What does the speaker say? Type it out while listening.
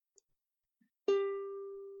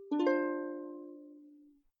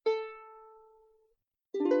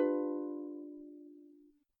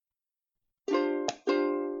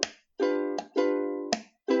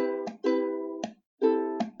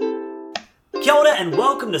Kia ora and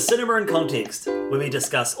welcome to Cinema in Context, where we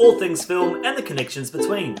discuss all things film and the connections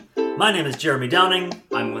between. My name is Jeremy Downing.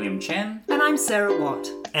 I'm William Chen. And I'm Sarah Watt.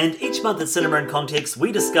 And each month at Cinema in Context,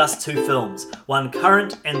 we discuss two films, one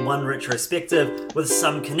current and one retrospective, with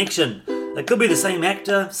some connection. It could be the same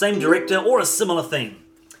actor, same director, or a similar theme.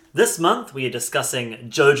 This month, we are discussing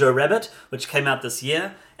Jojo Rabbit, which came out this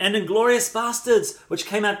year, and Inglourious Basterds, which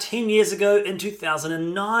came out 10 years ago in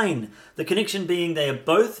 2009. The connection being they are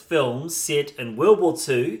both films set in World War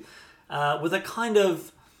II with a kind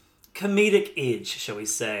of comedic edge, shall we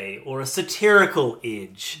say, or a satirical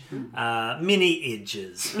edge, many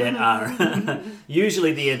edges that are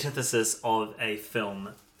usually the antithesis of a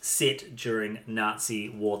film set during Nazi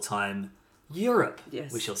wartime Europe,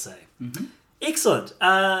 Yes. we shall say. Mm-hmm. Excellent.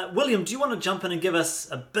 William, do you want to jump in and give us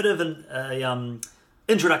a bit of an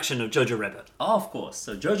introduction of Jojo Rabbit? Oh, of course.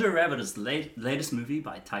 So Jojo Rabbit is the latest movie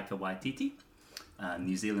by Taika Waititi,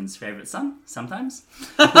 New Zealand's favourite son, sometimes.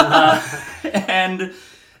 And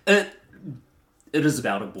it is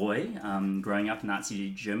about a boy growing up in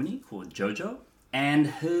Nazi Germany called Jojo, and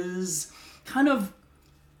his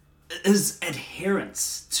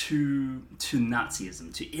adherence to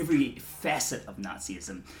Nazism, to every facet of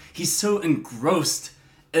Nazism. He's so engrossed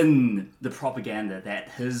in the propaganda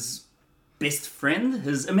that his best friend,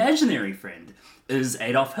 his imaginary friend, is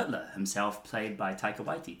Adolf Hitler, himself played by Taika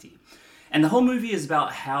Waititi. And the whole movie is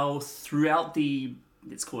about how throughout the,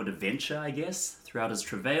 let's call it adventure, I guess, throughout his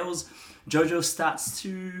travails, Jojo starts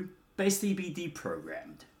to basically be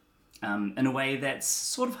deprogrammed. In a way that's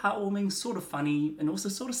sort of heartwarming, sort of funny, and also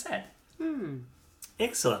sort of sad.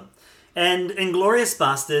 Excellent. And Inglourious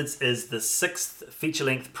Basterds is the sixth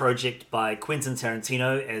feature-length project by Quentin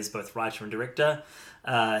Tarantino as both writer and director.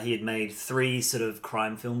 He had made 3 sort of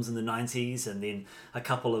crime films in the 90s and then a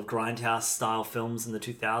couple of Grindhouse-style films in the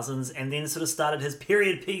 2000s, and then sort of started his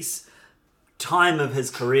period piece time of his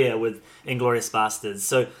career with Inglourious Basterds.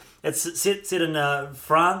 So it's set in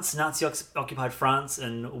France, Nazi-occupied France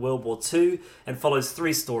in World War II, and follows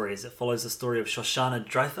 3 stories. It follows the story of Shoshana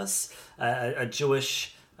Dreyfus, a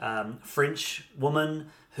Jewish French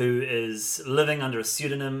woman who is living under a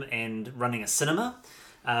pseudonym and running a cinema.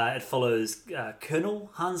 It follows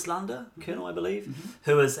Colonel Hans Landa, Colonel I believe,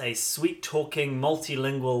 who is a sweet-talking,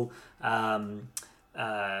 multilingual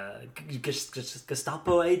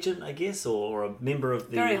Gestapo agent, I guess, or a member of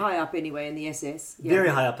the... Very high up anyway in the SS. Yeah. Very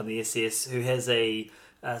high up in the SS, who has a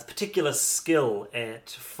particular skill at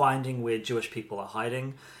finding where Jewish people are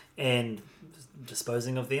hiding and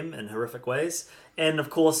disposing of them in horrific ways. And of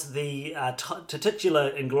course, the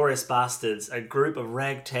titular Inglourious Basterds, a group of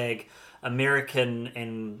ragtag American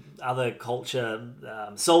and other culture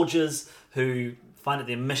soldiers who find it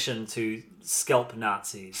their mission to scalp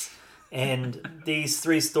Nazis. And these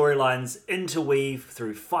 3 storylines interweave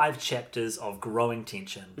through 5 chapters of growing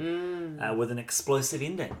tension with an explosive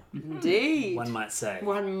ending. Indeed. One might say.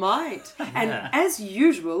 One might. And as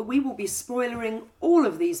usual, we will be spoilering all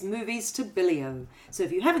of these movies to Billy-O. So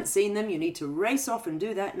if you haven't seen them, you need to race off and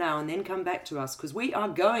do that now and then come back to us, because we are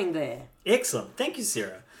going there. Excellent. Thank you,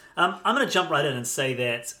 Sarah. I'm going to jump right in and say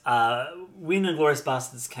that when Inglourious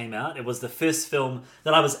Basterds came out, it was the first film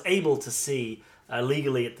that I was able to see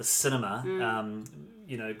legally at the cinema.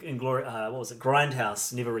 What was it?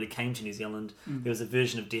 Grindhouse never really came to New Zealand. There was a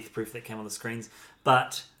version of Death Proof that came on the screens.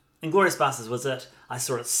 But Inglourious Basterds was it. I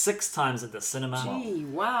saw it 6 times at the cinema. Gee,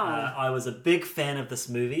 wow. I was a big fan of this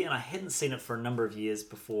movie, and I hadn't seen it for a number of years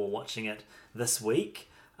before watching it this week.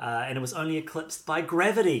 And it was only eclipsed by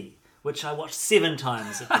Gravity, which I watched 7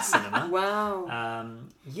 times at the cinema. Wow.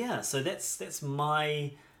 So that's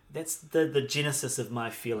the genesis of my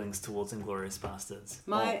feelings towards Inglourious Basterds.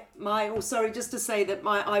 Just to say that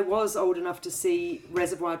I was old enough to see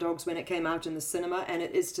Reservoir Dogs when it came out in the cinema, and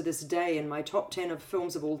it is to this day in my top 10 of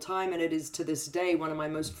films of all time, and it is to this day one of my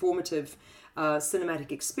most formative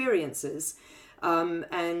cinematic experiences.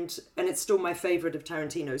 And it's still my favourite of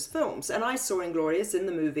Tarantino's films. And I saw Inglourious in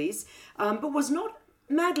the movies, but was not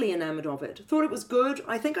madly enamoured of it. Thought it was good.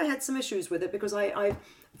 I think I had some issues with it because I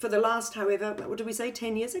for the last, however, what did we say,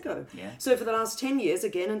 10 years ago? Yeah. So for the last 10 years,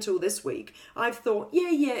 again, until this week, I've thought,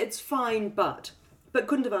 yeah, it's fine, but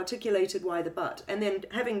couldn't have articulated why the but. And then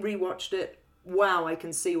having rewatched it, wow, I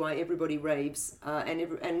can see why everybody raves,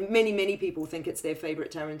 and many, many people think it's their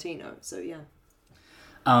favourite Tarantino. So, yeah.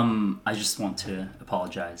 I just want to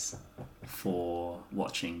apologise for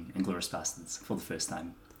watching Inglourious Basterds for the first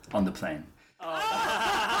time on the plane.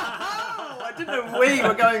 I didn't know where you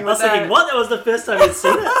were going with I was thinking, what? That was the first time you'd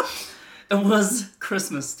seen it? It was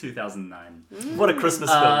Christmas 2009. What a Christmas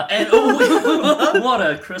film. And what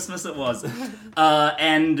a Christmas it was.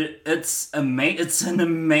 And it's an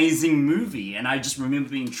amazing movie. And I just remember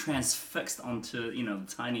being transfixed onto, the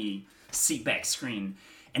tiny seatback screen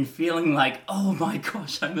and feeling like, oh my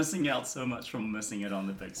gosh, I'm missing out so much from missing it on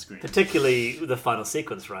the big screen. Particularly the final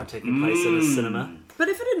sequence, right? Taking place in a cinema. But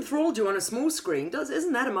if it enthralled you on a small screen,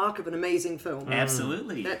 isn't that a mark of an amazing film?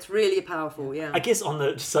 Absolutely. That's really powerful, yeah. I guess on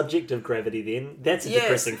the subject of gravity then, that's a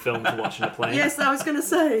depressing film to watch in a plane. Yes, I was going to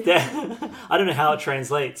say. I don't know how it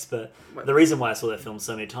translates, but the reason why I saw that film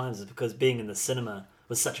so many times is because being in the cinema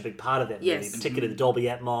was such a big part of that movie, particularly the Dolby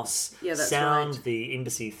Atmos sound, right. the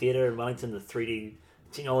Embassy Theatre in Wellington, the 3D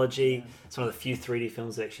technology. It's one of the few 3D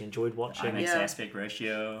films I actually enjoyed watching. IMAX aspect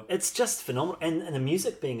ratio. It's just phenomenal. And the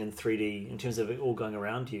music being in 3D in terms of it all going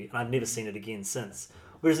around you. And I've never seen it again since.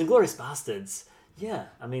 Whereas Inglourious Bastards,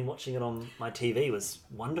 watching it on my TV was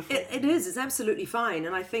wonderful. It is. It's absolutely fine.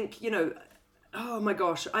 And I think, oh my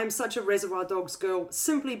gosh, I'm such a Reservoir Dogs girl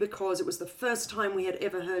simply because it was the first time we had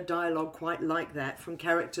ever heard dialogue quite like that from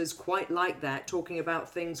characters quite like that, talking about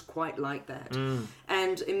things quite like that.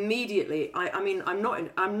 And immediately,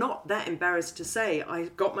 I'm not that embarrassed to say I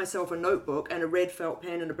got myself a notebook and a red felt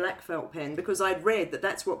pen and a black felt pen because I'd read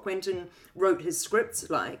that's what Quentin wrote his scripts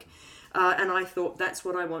like. And I thought, that's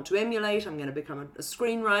what I want to emulate. I'm going to become a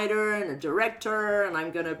screenwriter and a director, and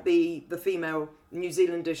I'm going to be the female New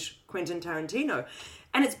Zealandish Quentin Tarantino.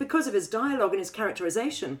 And it's because of his dialogue and his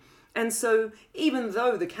characterization. And so even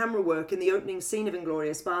though the camera work in the opening scene of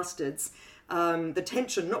Inglourious Bastards, the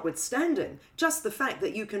tension notwithstanding, just the fact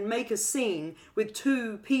that you can make a scene with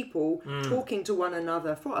two people talking to one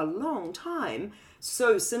another for a long time,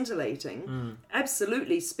 so scintillating,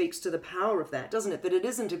 absolutely speaks to the power of that, doesn't it? That it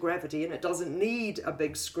isn't a gravity and it doesn't need a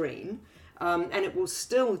big screen. And it will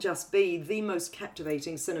still just be the most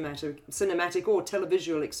captivating cinematic or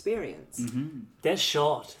televisual experience. That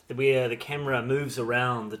shot where the camera moves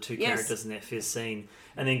around the two characters in that first scene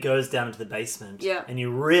and then goes down into the basement and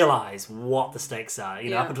you realise what the stakes are.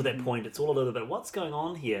 Up until that point, it's all a little bit, what's going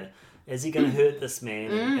on here? Is he going to hurt this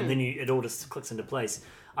man? And then it all just clicks into place.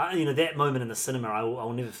 That moment in the cinema, I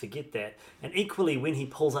will never forget that. And equally, when he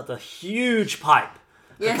pulls out the huge pipe,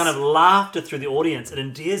 the kind of laughter through the audience, it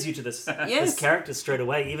endears you to this character straight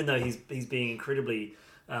away, even though he's being incredibly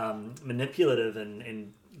manipulative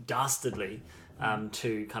and dastardly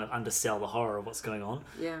to kind of undersell the horror of what's going on.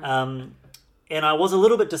 And I was a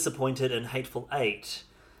little bit disappointed in Hateful Eight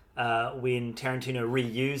when Tarantino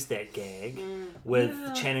reused that gag with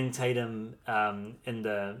Channing Tatum in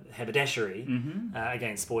the haberdashery.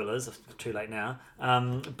 Again, spoilers, too late now.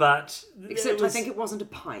 But except I think it wasn't a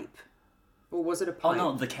pipe. Or was it a pipe?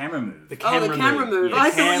 Oh no, the camera move. The camera move.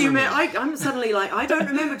 I thought you meant. I'm suddenly like, I don't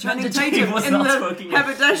remember Channing Tatum in the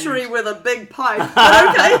haberdashery with a big pipe. But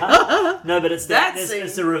okay. No, but it's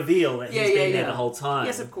it's a reveal that he's been there the whole time.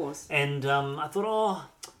 Yes, of course. And I thought,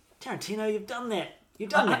 Tarantino, you've done that.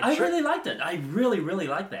 I really liked it. I really, really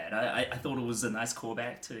liked that. I thought it was a nice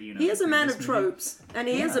callback to He is a man of tropes, and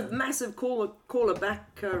he is a massive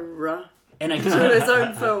caller-backer. And to his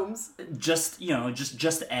own films. Just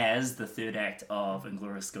as the third act of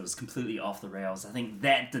Inglourious goes completely off the rails, I think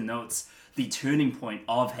that denotes the turning point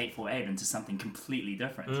of Hateful Eight into something completely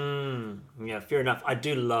different. Yeah, fair enough. I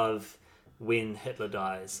do love when Hitler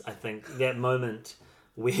dies. I think that moment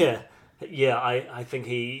where, I think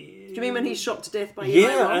he... Do you mean when he's shot to death by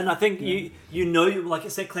and I think you know, like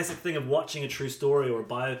it's that classic thing of watching a true story or a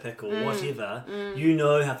biopic or whatever, you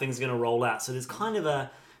know how things are going to roll out. So there's kind of a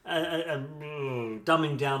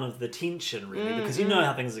dumbing down of the tension, really, because you know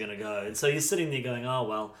how things are going to go, and so you're sitting there going, "Oh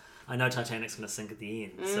well, I know Titanic's going to sink at the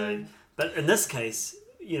end." So, but in this case,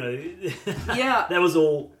 that was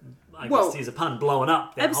all. I guess to use a pun, blowing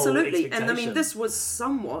up. That absolutely, whole and I mean, this was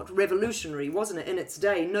somewhat revolutionary, wasn't it? In its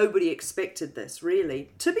day, nobody expected this, really.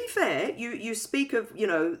 To be fair, you speak of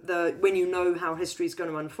when you know how history's going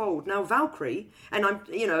to unfold. Now, Valkyrie, and I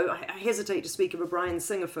hesitate to speak of a Bryan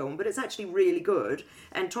Singer film, but it's actually really good,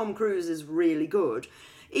 and Tom Cruise is really good.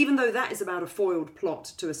 Even though that is about a foiled plot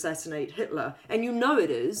to assassinate Hitler, and you know it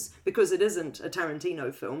is, because it isn't a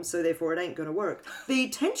Tarantino film, so therefore it ain't going to work. The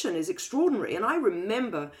tension is extraordinary, and I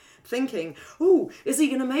remember thinking, oh, is he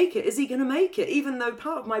going to make it? Is he going to make it? Even though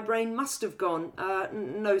part of my brain must have gone,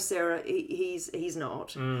 no, Sarah, he's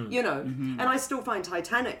not. And I still find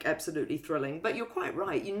Titanic absolutely thrilling, but you're quite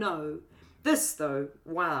right, This, though,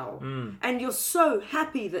 wow. And you're so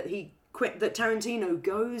happy that that Tarantino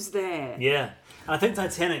goes there. Yeah. I think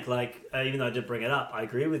Titanic, even though I did bring it up, I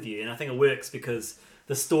agree with you. And I think it works because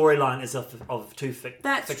the storyline is of two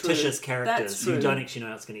That's fictitious true. characters. That's You true. don't actually know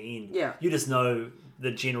how it's going to end. Yeah. You just know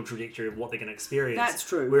the general trajectory of what they're going to experience. That's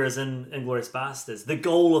true. Whereas in Inglourious Basterds, the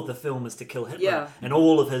goal of the film is to kill Hitler Yeah. and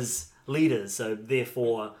all of his leaders. So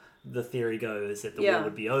therefore, the theory goes that the Yeah. war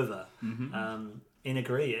would be over.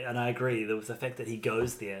 And I agree with the fact that he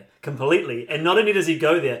goes there completely, and not only does he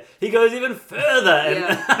go there, he goes even further. And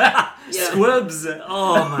Yeah. Squibs.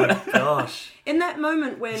 oh my gosh! In that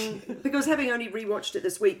moment when, because having only rewatched it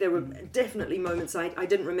this week, there were definitely moments I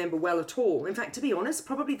didn't remember well at all. In fact, to be honest,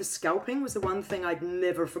 probably the scalping was the one thing I'd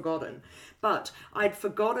never forgotten. But I'd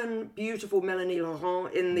forgotten beautiful Melanie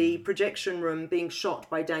Laurent in the projection room being shot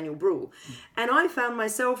by Daniel Bruhl. And I found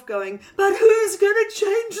myself going, but who's going to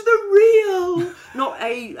change the reel? Not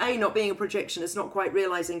not being a projectionist, not quite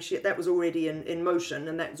realising shit, that was already in motion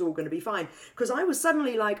and that was all going to be fine. Because I was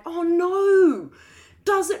suddenly like, oh no!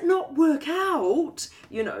 Does it not work out?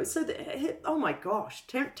 You know, so oh my gosh,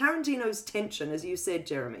 Tarantino's tension, as you said,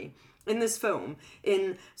 Jeremy, in this film,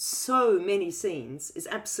 in so many scenes, is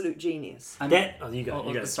absolute genius. You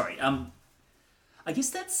go. Sorry. I guess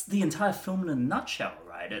that's the entire film in a nutshell,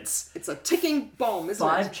 right? It's a ticking bomb, isn't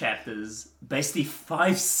 5 it? chapters, basically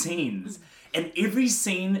 5 scenes, and every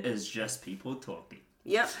scene is just people talking.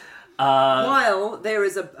 Yep. While there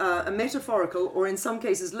is a metaphorical, or in some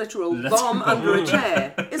cases literal, bomb under a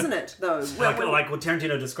chair, isn't it, though? Like what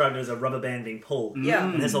Tarantino described it as a rubber banding pull. Yeah.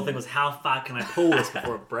 And his whole thing was, how far can I pull this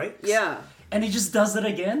before it breaks? Yeah. And he just does it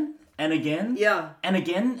again and again. Yeah. And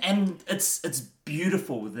again, and it's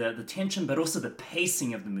beautiful, the tension, but also the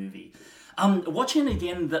pacing of the movie. Watching it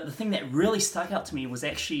again, the thing that really stuck out to me was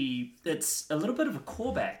actually, it's a little bit of a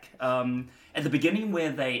callback. At the beginning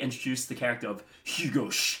where they introduce the character of Hugo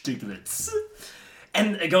Stiglitz.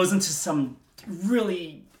 And it goes into some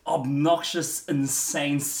really obnoxious,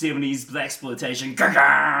 insane 70s blaxploitation.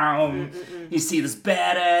 You see this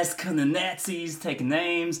badass kind of Nazis taking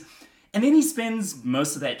names. And then he spends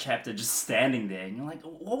most of that chapter just standing there. And you're like,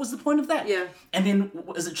 what was the point of that? Yeah. And then,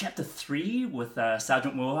 is it chapter 3 with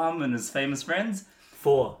Sergeant Wilhelm and his famous friends?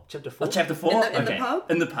 Chapter 4. Oh, chapter 4? In the pub?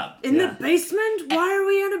 In the pub. In the basement? Why are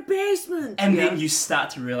we in a basement? And then you start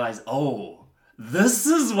to realize, this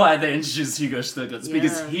is why they introduced Hugo Stiglitz,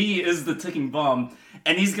 because he is the ticking bomb,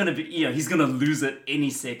 and he's gonna lose it any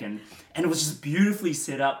second. And it was just beautifully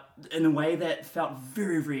set up in a way that felt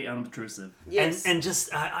very, very unobtrusive. Yes. And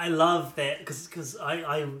just, I love that, because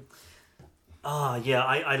I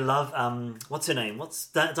love, what's her name?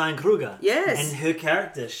 Diane Kruger. Yes. And her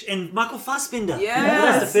character. And Michael Fassbender.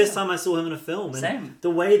 Yes. That's the first time I saw him in a film. And Same.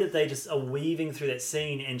 the way that they just are weaving through that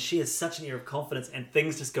scene, and she has such an air of confidence, and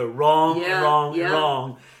things just go wrong and wrong and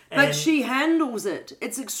wrong. But she handles it.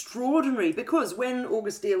 It's extraordinary, because when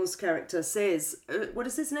August Diehl's character says, what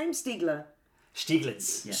is his name? Stiglitz.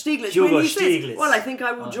 Stiglitz. Hugo When he Stiglitz. says, well, I think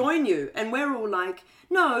I will join you. And we're all like,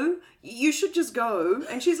 no, you should just go.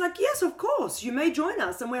 And she's like, yes, of course, you may join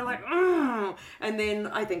us. And we're like, and then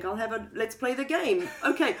I think I'll have let's play the game.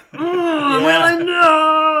 Okay. Well,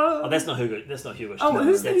 no. Oh, that's not Hugo Stiglitz. Oh,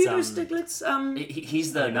 who's the That's, Hugo Stiglitz?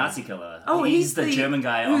 He's the Nazi killer. Oh, he's the German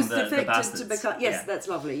guy on who's the defected Bastards. to become. Yes, that's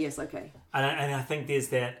lovely. Yes, okay. And I think there's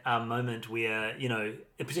that moment where,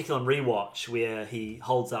 in particular on Rewatch, where he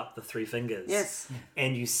holds up the 3 fingers. Yes.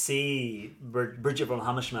 And you see Bridget von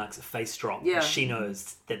Hammersmark's face drop. Yeah. As she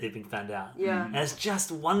knows that they've been found out. Yeah. And it's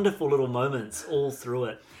just wonderful little moments all through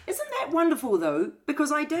it. Isn't that wonderful, though?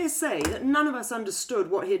 Because I dare say that none of us understood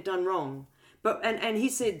what he had done wrong. But and he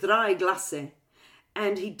said, drei Glasse.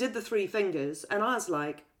 And he did the 3 fingers. And I was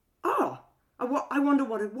like, I wonder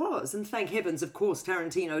what it was. And thank heavens, of course,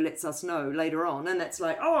 Tarantino lets us know later on. And that's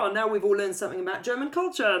like, now we've all learned something about German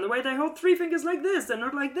culture and the way they hold 3 fingers like this and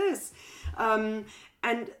not like this.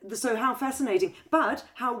 So how fascinating. But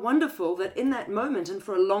how wonderful that in that moment and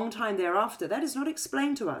for a long time thereafter, that is not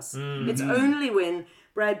explained to us. Mm-hmm. It's only when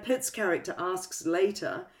Brad Pitt's character asks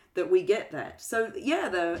later that we get that. So, yeah,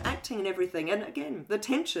 the acting and everything. And again, the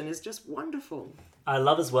tension is just wonderful. I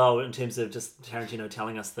love as well, in terms of just Tarantino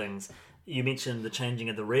telling us things, you mentioned the changing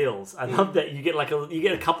of the reels. I love that you get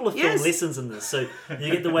a couple of film lessons in this. So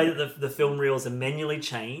you get the way that the film reels are manually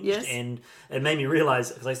changed, and it made me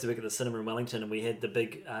realise, because I used to work at the cinema in Wellington, and we had the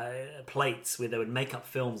big plates where they would make up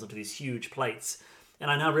films into these huge plates,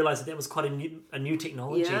 and I now realise that was quite a new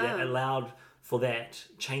technology that allowed for that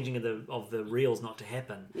changing of the reels not to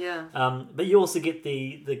happen. Yeah. But you also get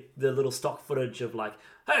the little stock footage of like,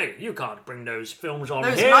 hey, you can't bring those films on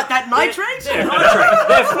here. That nitrate? They're nitrate.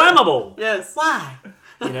 They're flammable. Yes. Why?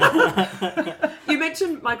 You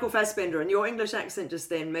mentioned Michael Fassbender, and your English accent just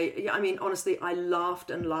then made... I mean, honestly, I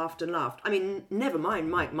laughed and laughed and laughed. I mean, never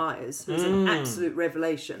mind Mike Myers, who's an absolute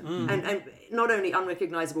revelation. And not only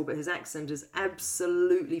unrecognizable, but his accent is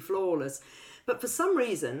absolutely flawless. But for some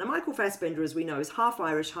reason, now Michael Fassbender, as we know, is half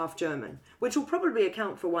Irish, half German, which will probably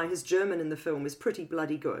account for why his German in the film is pretty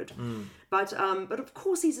bloody good. But of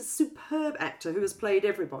course, he's a superb actor who has played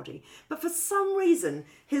everybody. But for some reason,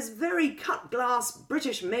 his very cut glass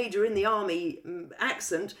British major in the army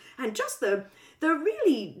accent and just the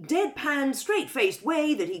really deadpan, straight-faced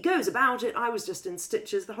way that he goes about it, I was just in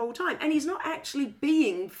stitches the whole time. And he's not actually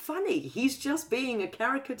being funny. He's just being a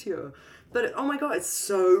caricature. But, oh my God, it's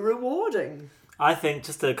so rewarding. I think,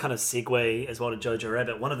 just to kind of segue as well to Jojo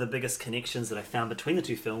Rabbit, one of the biggest connections that I found between the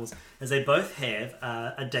two films is they both have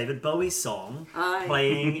a David Bowie song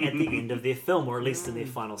playing at the end of their film, or at least in their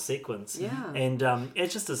final sequence. Yeah. And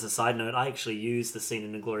it's just as a side note, I actually used the scene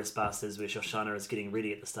in Inglourious Basterds where Shoshana is getting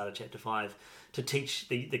ready at the start of Chapter 5 to teach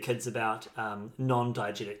the kids about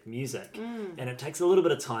non-diegetic music. And it takes a little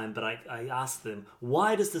bit of time, but I asked them,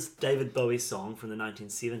 why does this David Bowie song from the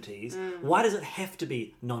 1970s, why does it have to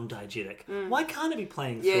be non-diegetic? Why can't it be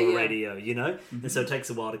playing through a radio, you know? And so it takes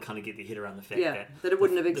a while to kind of get your head around the fact that it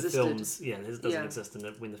wouldn't have the existed. films, it doesn't exist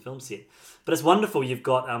when the film's set. But it's wonderful. You've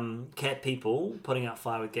got Cat People putting out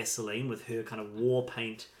fire with gasoline with her kind of war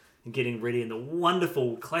paint and getting ready, and the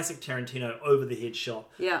wonderful classic Tarantino over the head shot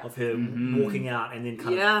of her walking out and then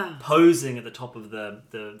kind of posing at the top of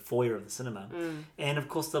the foyer of the cinema. And of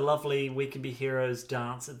course the lovely We Can Be Heroes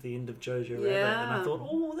dance at the end of Jojo Rabbit. And I thought,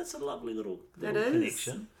 oh, that's a lovely little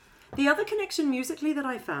connection. The other connection musically that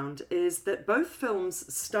I found is that both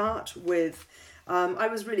films start with I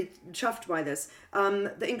was really chuffed by this.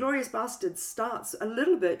 The Inglourious Basterds starts a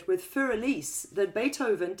little bit with Für Elise, the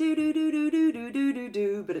Beethoven do do do do do do do do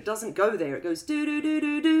do, but it doesn't go there. It goes do do do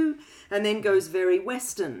do do, and then goes very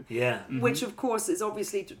Western. Which of course is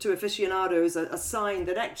obviously to aficionados a sign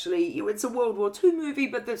that actually it's a World War II movie,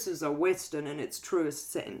 but this is a Western in its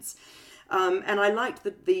truest sense. And I liked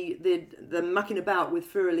the mucking about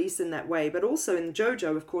with Für Elise in that way, but also in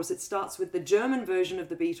Jojo, of course, it starts with the German version of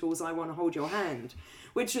the Beatles' I Want to Hold Your Hand,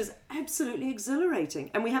 which is absolutely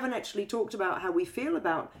exhilarating. And we haven't actually talked about how we feel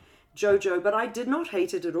about Jojo, but I did not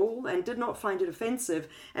hate it at all and did not find it offensive.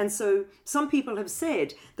 And so some people have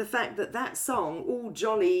said the fact that song, all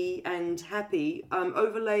jolly and happy,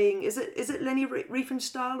 overlaying, is it Leni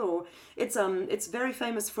Riefenstahl, or it's very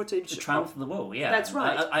famous footage. The Triumph of the Will, yeah. That's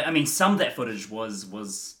right. I mean, some of that footage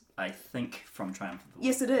was I think from Triumph of the Will.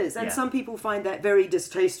 Yes, it is, and some people find that very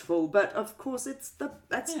distasteful. But of course,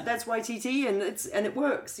 that's YTT, and it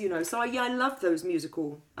works, you know. So I love those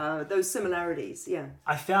musical those similarities. Yeah,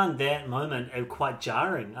 I found that moment quite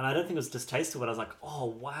jarring, and I don't think it was distasteful. But I was like, oh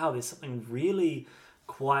wow, there's something really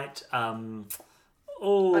quite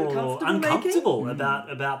uncomfortable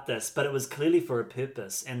about this. But it was clearly for a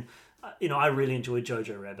purpose, and you know, I really enjoyed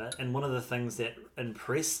Jojo Rabbit, and one of the things that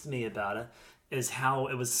impressed me about it is how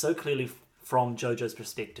it was so clearly from Jojo's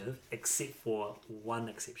perspective, except for one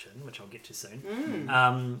exception, which I'll get to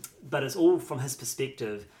soon. But it's all from his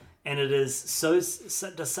perspective, and it is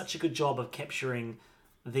does such a good job of capturing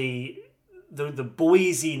the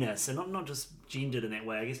boysiness, and not just gendered in that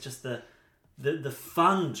way. I guess just the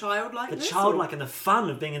fun, childlike, and the fun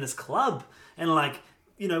of being in this club, and like,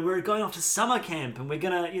 you know, we're going off to summer camp, and we're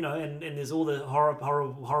gonna, you know, and there's all the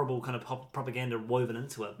horrible kind of propaganda woven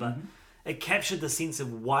into it, but. It captured the sense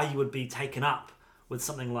of why you would be taken up with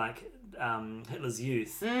something like Hitler's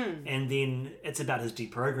Youth, and then it's about his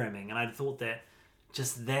deprogramming. And I thought that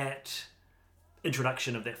just that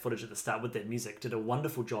introduction of that footage at the start with that music did a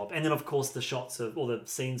wonderful job. And then of course the shots of all the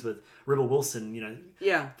scenes with Rebel Wilson, you know,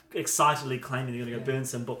 excitedly claiming they're going to go burn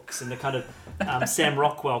some books, and the kind of Sam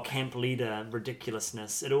Rockwell camp leader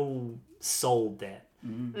ridiculousness. It all sold that,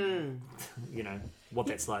 you know, what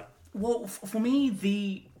that's like. Well, for me,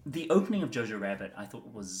 the opening of Jojo Rabbit I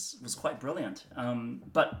thought was quite brilliant,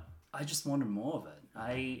 but I just wanted more of it.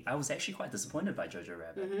 I was actually quite disappointed by Jojo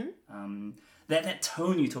Rabbit. That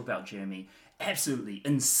tone you talk about, Jeremy, absolutely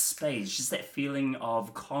in spades. Just that feeling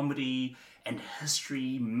of comedy and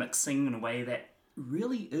history mixing in a way that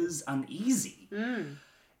really is uneasy.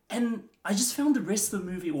 And I just found the rest of the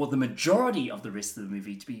movie, or the majority of the rest of the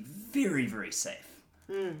movie, to be very, very safe.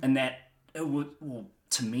 And that it would, well,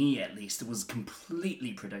 to me at least, it was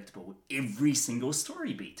completely predictable, every single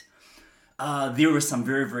story beat. There were some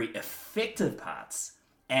very, very effective parts,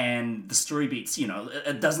 and the story beats, you know,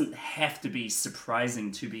 it doesn't have to be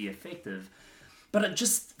surprising to be effective, but it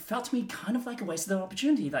just felt to me kind of like a wasted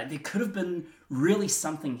opportunity. Like, there could have been really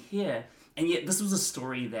something here, and yet this was a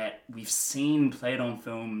story that we've seen played on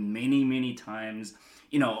film many, many times.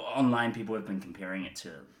 You know, online people have been comparing it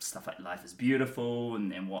to stuff like Life is Beautiful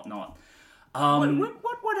and whatnot.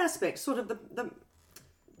 What aspects? Sort of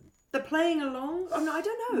the playing along. Oh no, I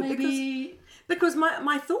don't know. Maybe. Because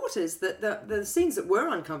my thought is that the scenes that were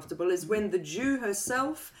uncomfortable is when the Jew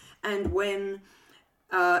herself and when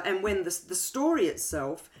the story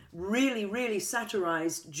itself really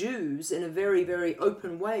satirized Jews in a very, very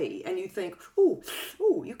open way. And you think, oh,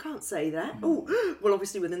 you can't say that. Oh, well,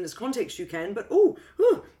 obviously within this context you can, but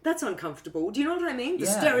that's uncomfortable. Do you know what I mean? The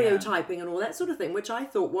stereotyping and all that sort of thing, which I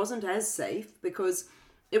thought wasn't as safe because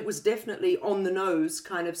it was definitely on the nose,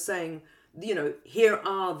 kind of saying, you know, here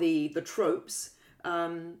are the tropes. Yeah,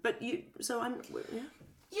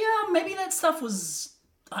 maybe that stuff was...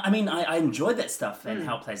 I mean, I enjoyed that stuff and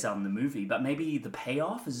how it plays out in the movie, but maybe the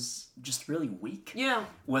payoff is just really weak. Yeah.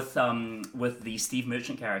 With the Steve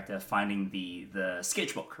Merchant character finding the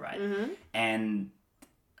sketchbook, right? Mm-hmm. And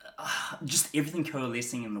just everything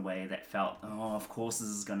coalescing in the way that felt, oh, of course this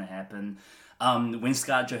is going to happen. When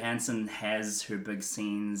Scarlett Johansson has her big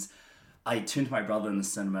scenes, I turned to my brother in the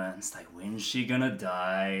cinema and it's like, when's she gonna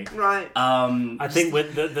die? Right. I think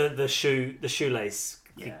with the shoelace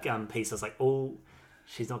piece, I was like, oh,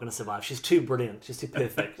 she's not going to survive. She's too brilliant. She's too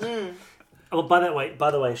perfect. Oh, by the way,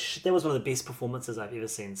 that was one of the best performances I've ever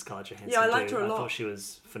seen Scarlett Johansson do. Yeah, I liked her a lot. I thought she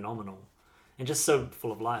was phenomenal and just so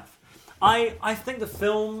full of life. I think the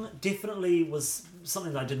film definitely was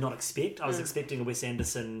something that I did not expect. I was expecting a Wes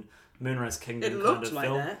Anderson Moonrise Kingdom kind of like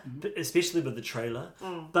film, that. especially with the trailer.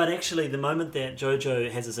 But actually, the moment that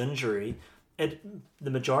Jojo has his injury,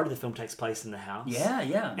 the majority of the film takes place in the house.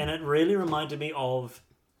 Yeah. And it really reminded me of,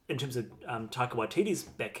 in terms of Taika Waititi's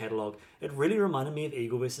back catalogue, it really reminded me of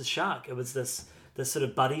Eagle vs. Shark. It was this sort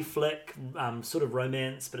of buddy flick, sort of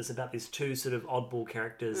romance, but it's about these two sort of oddball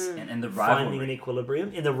characters and the finding an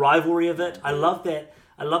equilibrium. And the rivalry of it. I love that.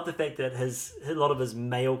 I love the fact that a lot of his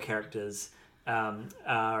male characters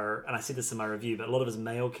are, and I said this in my review, but a lot of his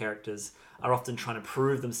male characters are often trying to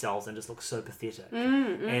prove themselves and just look so pathetic.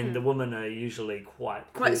 And the women are usually quite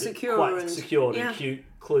secure and cute,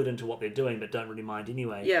 clued into what they're doing, but don't really mind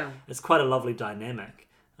anyway. Yeah, it's quite a lovely dynamic.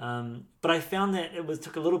 But I found that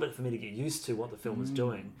took a little bit for me to get used to what the film was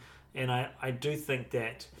doing, and I do think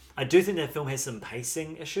that film has some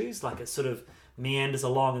pacing issues. Like it sort of meanders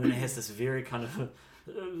along, and then it has this very kind of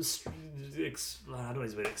I don't know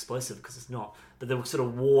if it's explosive because it's not, but there were sort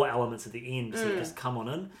of war elements at the end sort of just come on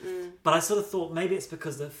in. But I sort of thought maybe it's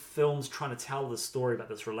because the film's trying to tell this story about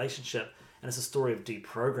this relationship, and it's a story of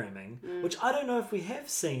deprogramming, which I don't know if we have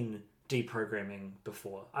seen deprogramming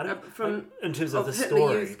before. I don't in terms of the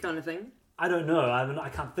story, the youth kind of thing. I don't know. I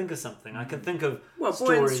can't think of something. I can think of Boy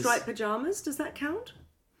stories. in striped pajamas. Does that count?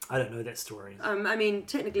 I don't know that story. I mean,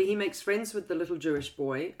 technically he makes friends with the little Jewish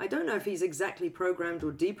boy. I don't know if he's exactly programmed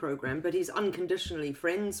or deprogrammed, but he's unconditionally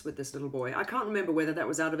friends with this little boy. I can't remember whether that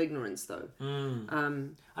was out of ignorance, though.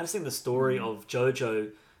 I just think the story of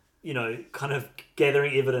Jojo, you know, kind of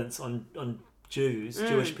gathering evidence on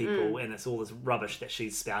Jewish people, and it's all this rubbish that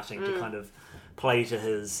she's spouting to kind of play to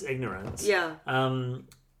his ignorance. Yeah.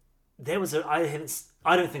 There was I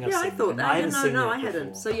don't think I've seen I thought that. I haven't seen that I hadn't.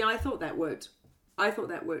 before. So yeah, I thought that worked. I thought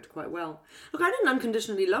that worked quite well. Look, I didn't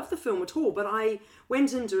unconditionally love the film at all, but I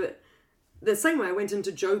went into it the same way I went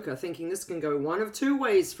into Joker, thinking this can go one of two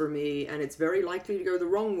ways for me, and it's very likely to go the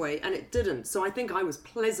wrong way, and it didn't. So I think I was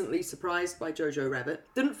pleasantly surprised by Jojo Rabbit.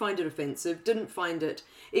 Didn't find it offensive, didn't find it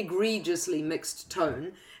egregiously mixed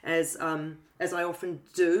tone, as I often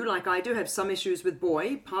do. Like, I do have some issues with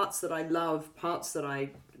Boy, parts that I love, parts that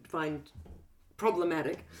I find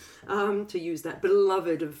problematic, to use that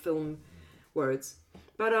beloved of film words,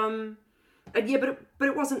 but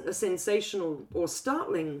it wasn't a sensational or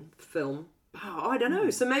startling film. I don't know.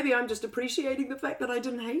 So maybe I'm just appreciating the fact that I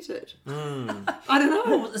didn't hate it. I don't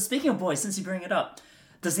know. Well, speaking of Boy, since you bring it up,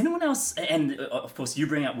 does anyone else? And of course, you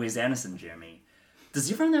bring up Wes Anderson, Jeremy.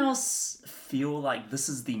 Does everyone else feel like this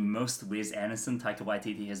is the most Wes Anderson Taika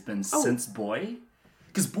Waititi has been since Boy?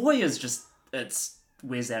 Because Boy is just it's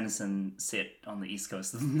Wes Anderson set on the east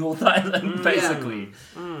coast of North Island, basically.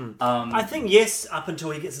 I think yes, up until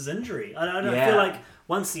he gets his injury. I feel like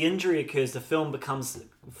once the injury occurs, the film becomes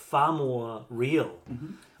far more real.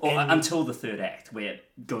 Or until the third act, where it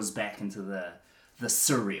goes back into the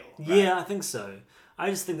surreal. Right? Yeah, I think so. I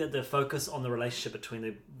just think that the focus on the relationship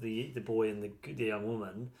between the boy and the young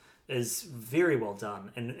woman is very well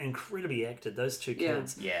done and incredibly acted. Those two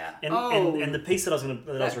kids, and the piece that I was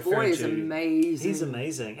referring boy is to, amazing. He's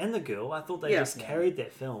amazing, and the girl. I thought they just carried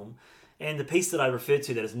that film. And the piece that I referred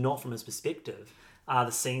to that is not from his perspective are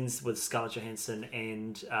the scenes with Scarlett Johansson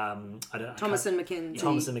and Thomasin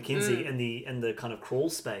McKenzie. in the kind of crawl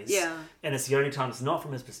space. Yeah, and it's the only time it's not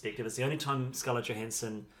from his perspective. It's the only time Scarlett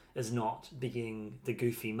Johansson is not being the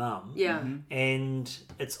goofy mum. Yeah, and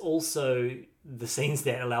it's also the scenes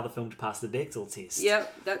that allow the film to pass the Bechdel test.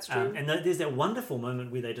 Yep, that's true. And there's that wonderful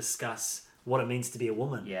moment where they discuss what it means to be a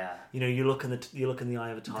woman. Yeah. You know, you look in the eye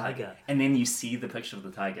of a tiger. And then you see the picture of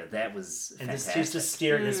the tiger. That was And fantastic. she's just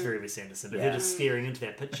staring. That's very Wes Anderson, but Yeah. her just staring into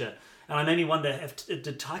that picture. And I made me wonder,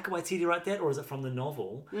 did Taika Waititi write that, or is it from the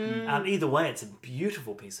novel? Either way, it's a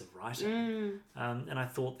beautiful piece of writing. And I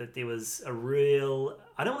thought that there was a real,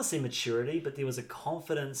 I don't want to say maturity, but there was a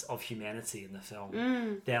confidence of humanity in the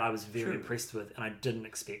film that I was very impressed with, and I didn't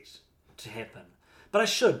expect to happen. But I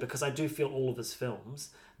should, because I do feel all of his films,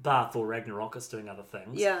 bar Thor Ragnarok, is doing other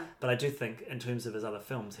things. Yeah. But I do think, in terms of his other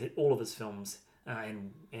films, all of his films,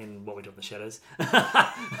 and What We Do in the Shadows.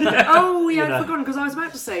 Oh, yeah, You know. I'd forgotten, because I was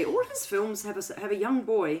about to say, all of his films have a young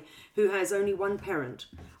boy who has only one parent,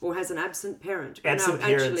 or has an absent parent. But Absent now,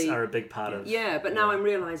 parents actually, are a big part of. yeah, but now I'm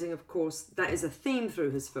realising, of course, that is a theme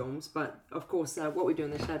through his films, but, of course, What We Do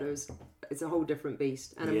in the Shadows is a whole different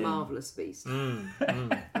beast, and a Yeah. marvellous beast. But,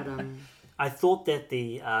 I thought that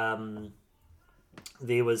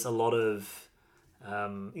there was a lot of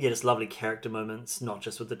just lovely character moments, not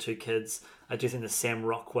just with the two kids. I do think the Sam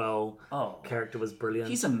Rockwell character was brilliant.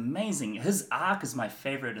 He's amazing. His arc is my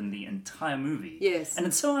favorite in the entire movie. Yes. And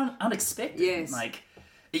it's so unexpected. Yes. Like,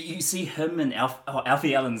 you see him and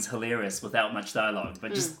Alfie Allen's hilarious without much dialogue,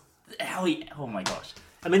 but just how he... Oh my gosh.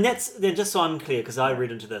 I mean, then just so I'm clear, because I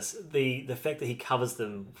read into this, the fact that he covers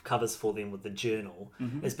for them with the journal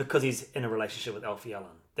is because he's in a relationship with Alfie Allen.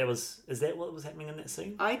 Is that what was happening in that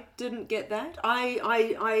scene? I didn't get that.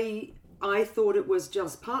 I thought it was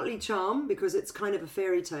just partly charm, because it's kind of a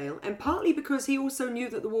fairy tale, and partly because he also knew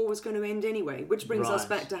that the war was going to end anyway, which brings us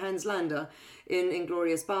Right. back to Hans Landa in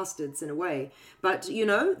Inglourious Bastards in a way. But you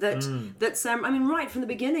know that Sam, I mean, right from the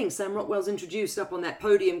beginning, Sam Rockwell's introduced up on that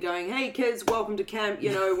podium going, "Hey kids, welcome to camp,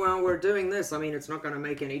 you know, well, we're doing this. I mean, it's not going to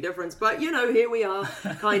make any difference, but you know, here we are,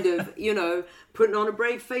 kind of, you know, putting on a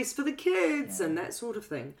brave face for the kids and that sort of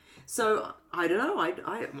thing." So I don't know. I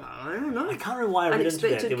don't know. I can't remember why I read into that.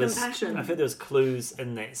 Unexpected There was, compassion. I think there was clues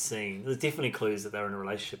in that scene. There's definitely clues that they were in a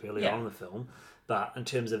relationship early Yeah. on in the film. But in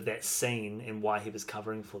terms of that scene and why he was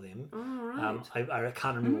covering for them, I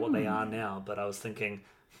can't remember what they are now. But I was thinking,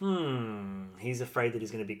 he's afraid that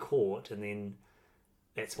he's going to be caught, and then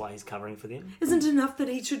that's why he's covering for them. Isn't it enough that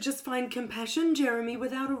he should just find compassion, Jeremy,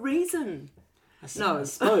 without a reason? No. I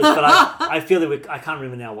suppose, but I feel that I can't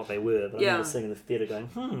remember now what they were. But I Yeah. remember sitting in the theatre going,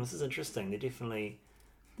 this is interesting. They're definitely,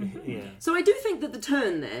 yeah. So I do think that the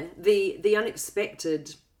turn there, the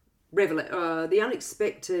unexpected the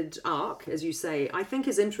unexpected arc, as you say, I think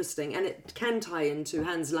is interesting, and it can tie into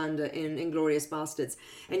Hans Landa in Inglourious Bastards.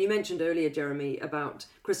 And you mentioned earlier, Jeremy, about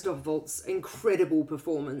Christoph Waltz's incredible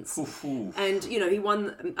performance. And, you know, he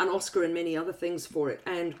won an Oscar and many other things for it,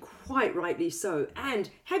 and quite rightly so. And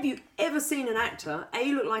have you ever seen an actor,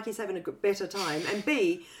 A, look like he's having a better time, and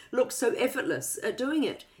B, look so effortless at doing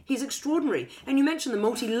it? He's extraordinary. And you mentioned the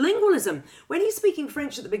multilingualism. When he's speaking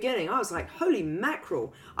French at the beginning, I was like, holy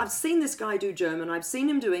mackerel. I've seen this guy do German. I've seen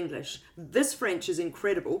him do English. This French is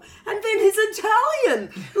incredible. And then his Italian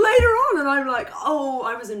later on. And I'm like, oh,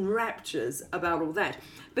 I was in raptures about all that.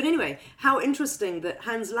 But anyway, how interesting that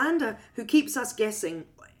Hans Landa, who keeps us guessing,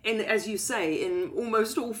 as you say, in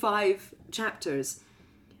almost all 5 chapters,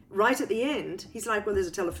 right at the end, he's like, well, there's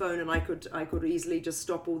a telephone and I could easily just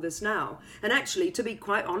stop all this now. And actually, to be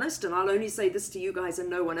quite honest, and I'll only say this to you guys and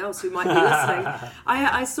no one else who might be listening,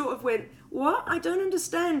 I sort of went, what? I don't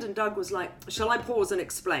understand. And Doug was like, shall I pause and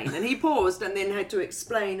explain? And he paused and then had to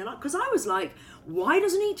explain. And because I was like, why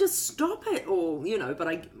doesn't he just stop it all? You know, but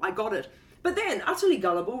I got it. But then, utterly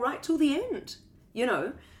gullible right till the end, you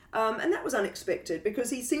know. And that was unexpected, because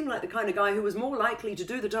he seemed like the kind of guy who was more likely to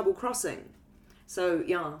do the double crossing. So,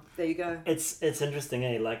 yeah, there you go. It's interesting,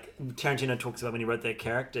 eh? Like, Tarantino talks about when he wrote that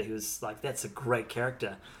character, he was like, that's a great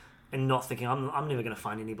character. And not thinking, I'm never going to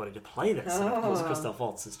find anybody to play this. And of course, Christoph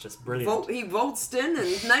Waltz is just brilliant. He waltzed in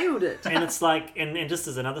and nailed it. And it's like, and just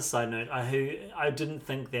as another side note, I didn't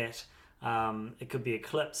think that it could be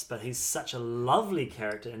eclipsed, but he's such a lovely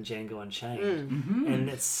character in Django Unchained. And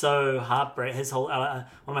it's so heartbreaking. His whole, one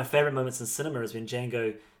of my favourite moments in cinema is when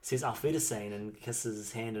Django says Auf Wiedersehen and kisses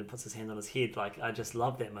his hand and puts his hand on his head. Like, I just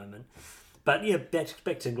love that moment. But yeah,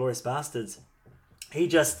 back to Inglourious Bastards. He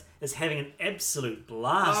just is having an absolute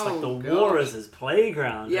blast. Like, the war is his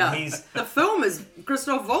playground. Yeah, And the film is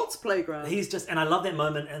Christoph Waltz's playground. he's just, and I love that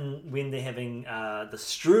moment when they're having the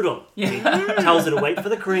strudel. He tells her to wait for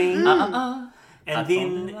the cream. And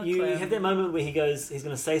then you have that moment where he's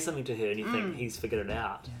going to say something to her, and you think he's figured it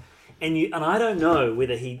out. And I don't know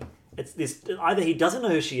whether either he doesn't know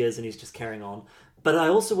who she is and he's just carrying on, but I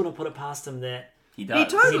also wouldn't put it past him that He He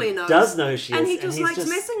does. totally He knows. does know who she is. And he just he's likes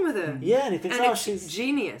messing with her. Yeah, and he thinks, And oh, it's she's...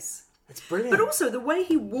 genius. It's brilliant. But also, the way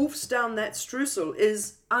he wolfs down that streusel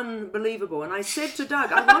is unbelievable. And I said to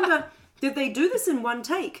Doug, I wonder, did they do this in one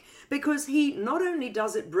take? Because he not only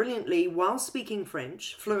does it brilliantly while speaking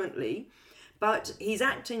French fluently, but he's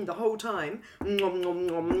acting the whole time nom, nom,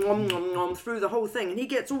 nom, nom, nom, nom, through the whole thing, and he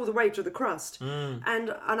gets all the way to the crust.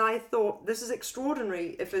 And I thought, this is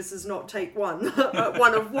extraordinary if this is not take one,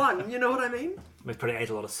 one of one. You know what I mean? We probably ate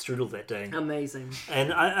a lot of strudel that day. Amazing.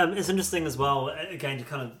 And it's interesting as well, again, to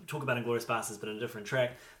kind of talk about Inglourious Basterds, but in a different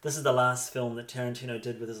track. This is the last film that Tarantino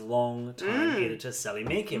did with his long-time editor, Sally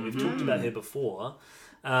Menken. We've talked about her before.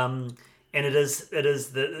 And it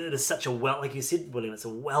is such a like you said, William, it's a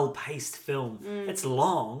well-paced film. It's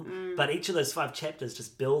long, but each of those 5 chapters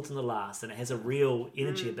just builds in the last, and it has a real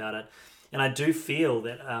energy about it. And I do feel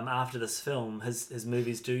that after this film, his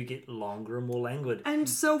movies do get longer and more languid. And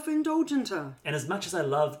self-indulgenter. And as much as I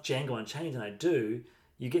love Django Unchained, and I do,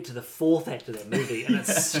 you get to the 4th act of that movie, and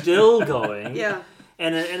it's still going. Yeah.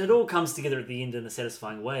 And it all comes together at the end in a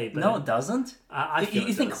satisfying way. But No, it doesn't. I feel You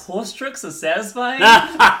it think does. horse tricks are satisfying?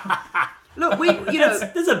 Look,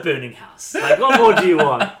 There's a burning house. Like, what more do you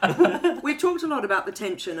want? we've talked a lot about the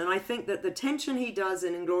tension, and I think that the tension he does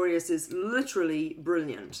in Inglourious is literally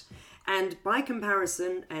brilliant. And by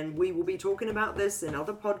comparison, and we will be talking about this in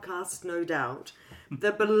other podcasts, no doubt,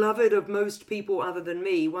 the beloved of most people other than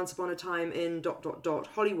me, Once Upon a Time in ...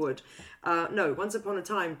 Hollywood. No, Once Upon a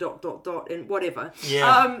Time ... in whatever.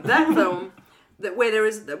 Yeah. That film. Where there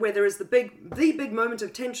is the big moment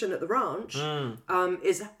of tension at the ranch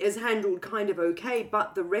is handled kind of okay,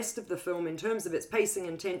 but the rest of the film in terms of its pacing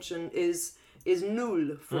and tension is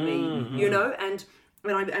null for me, you know, and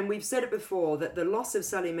we've said it before that the loss of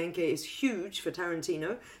Sally Menke is huge for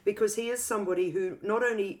Tarantino, because he is somebody who not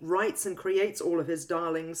only writes and creates all of his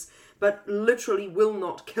darlings, but literally will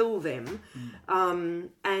not kill them.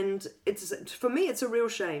 And it's, for me, it's a real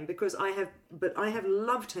shame, because I have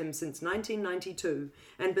loved him since 1992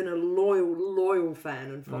 and been a loyal fan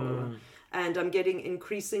and follower. And I'm getting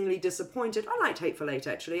increasingly disappointed. I liked Hateful Eight,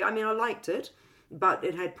 actually. I mean, I liked it, but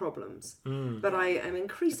it had problems. But I am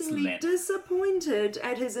increasingly disappointed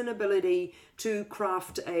at his inability to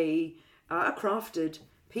craft a crafted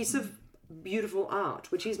piece of beautiful art,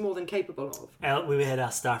 which he's more than capable of. We had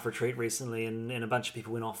our staff retreat recently, and a bunch of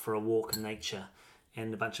people went off for a walk in nature,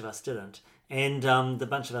 and a bunch of us didn't. And the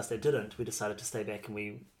bunch of us that didn't, we decided to stay back, and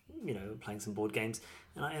we, playing some board games.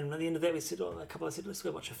 And at the end of that, we said, a couple of us said, let's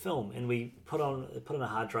go watch a film. And we put on a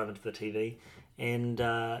hard drive into the TV, and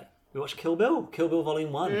we watched Kill Bill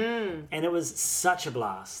Volume 1. And it was such a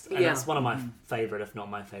blast. And it's one of my favourite, if not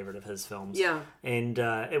my favourite, of his films. Yeah. And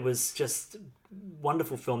it was just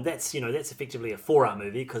wonderful film. That's effectively a 4-hour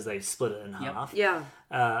movie, because they split it in half. Yeah.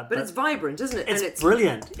 But it's vibrant, isn't it? It's and it's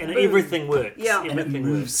brilliant, and boom. everything works. Yeah. And it Everything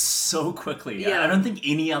moves works. so quickly. Yeah. I don't think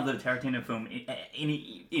any other Tarantino film,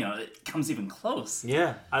 it comes even close.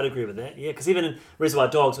 Yeah, I'd agree with that. Yeah, because even in Reservoir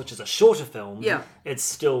Dogs, which is a shorter film, Yeah. it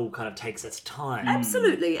still kind of takes its time.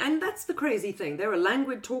 Absolutely, and that's the crazy thing. There are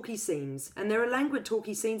languid, talky scenes, and there are languid,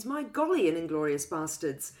 talky scenes, my golly, in Inglourious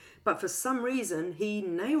Basterds. But for some reason, he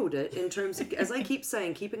nailed it in terms of, as I keep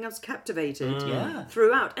saying, keeping us captivated Yeah.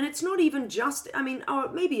 throughout. And it's not even just,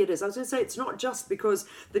 maybe it is. I was going to say, it's not just because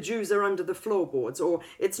the Jews are under the floorboards, or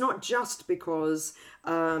it's not just because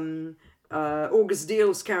August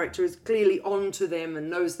Diehl's character is clearly onto them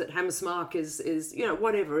and knows that Hammersmark is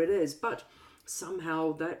whatever it is. But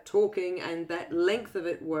somehow that talking and that length of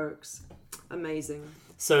it works. Amazing.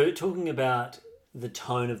 So, talking about the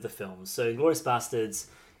tone of the film. So, Inglourious Basterds,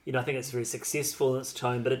 I think it's very successful in its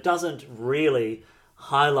tone, but it doesn't really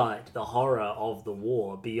highlight the horror of the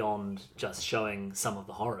war beyond just showing some of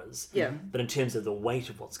the horrors. Yeah. But in terms of the weight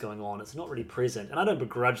of what's going on, it's not really present. And I don't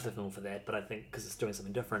begrudge the film for that, but I think because it's doing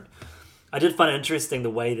something different. I did find it interesting the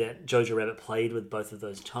way that Jojo Rabbit played with both of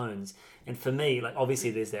those tones. And for me,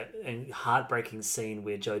 obviously there's that heartbreaking scene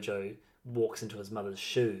where Jojo walks into his mother's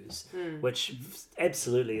shoes, which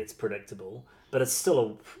absolutely it's predictable, but it's still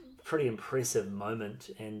a pretty impressive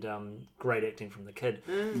moment, and great acting from the kid.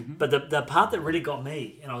 But the part that really got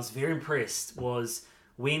me, and I was very impressed, was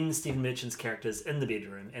when Stephen Merchant's character's in the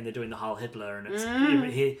bedroom and they're doing the Heil Hitler, and it's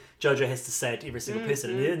Jojo has to say it to every single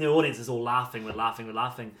person, and the audience is all laughing, we're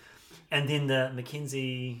laughing. And then the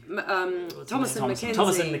Mackenzie... Thomasin McKenzie.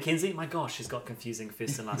 Thomasin McKenzie. My gosh, she's got confusing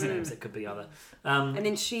first and last names. It could be other. And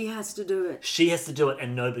then she has to do it. She has to do it,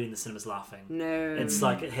 and nobody in the cinema's laughing. No. It's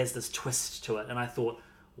like it has this twist to it, and I thought,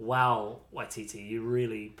 wow, Waititi, you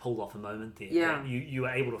really pulled off a moment there. Yeah. You were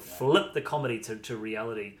able to flip the comedy to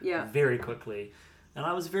reality very quickly, and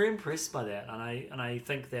I was very impressed by that. And I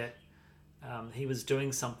think that He was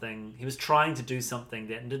doing something. He was trying to do something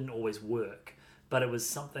that didn't always work, but it was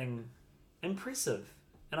something impressive.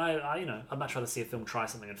 And I'd much rather see a film try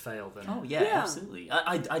something and fail than. Oh yeah, absolutely.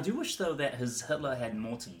 I do wish though that his Hitler had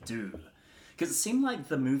more to do, because it seemed like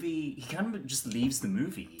the movie he kind of just leaves the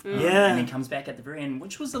movie, Yeah, and then comes back at the very end,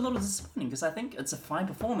 which was a little disappointing because I think it's a fine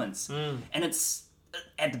performance, and it's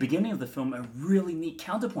at the beginning of the film a really neat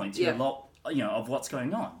counterpoint to a lot of what's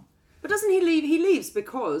going on. But doesn't he leave? He leaves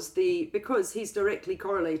because he's directly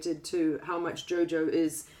correlated to how much Jojo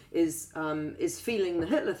is feeling the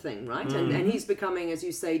Hitler thing, right? And he's becoming, as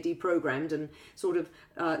you say, deprogrammed and sort of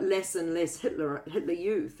less and less Hitler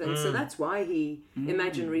youth, and so that's why he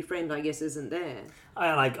imaginary friend, I guess, isn't there.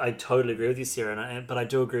 I totally agree with you, Sarah, but I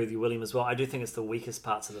do agree with you, William, as well. I do think it's the weakest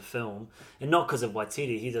parts of the film, and not because of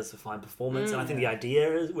Waititi. He does a fine performance, and I think the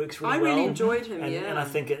idea works really well. I really enjoyed him, and I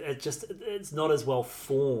think it's not as well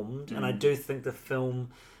formed, and I do think the film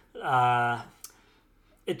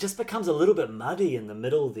it just becomes a little bit muddy in the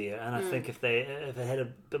middle there, and I think if it had a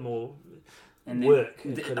bit more And work,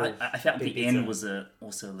 I felt been the end better. was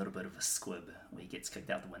also a little bit of a squib where he gets kicked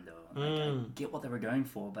out the window. I get what they were going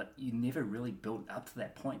for, but you never really built up to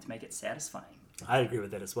that point to make it satisfying. I agree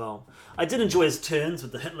with that as well. I did enjoy his turns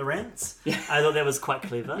with the Hitler rants. I thought that was quite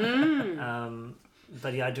clever.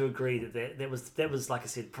 But yeah, I do agree that was, like I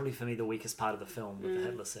said, probably for me the weakest part of the film with the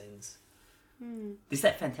Hitler scenes. There's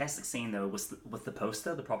that fantastic scene though with the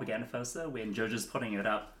poster, the propaganda poster, when Jojo's putting it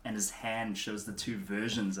up and his hand shows the two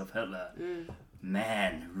versions of Hitler.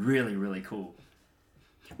 Man, really, really cool.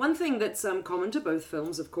 One thing that's common to both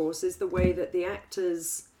films, of course, is the way that the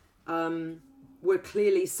actors were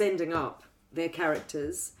clearly sending up their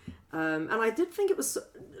characters. And I did think it was,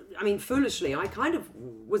 foolishly, I kind of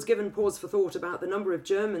was given pause for thought about the number of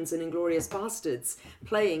Germans in Inglourious Bastards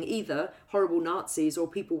playing either horrible Nazis or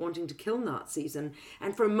people wanting to kill Nazis. And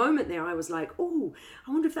for a moment there, I was like, oh,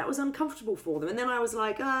 I wonder if that was uncomfortable for them. And then I was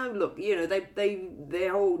like, oh, look,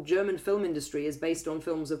 their whole German film industry is based on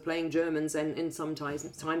films of playing Germans and in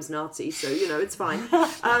sometimes Nazis. So, it's fine.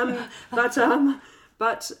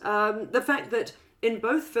 But the fact that in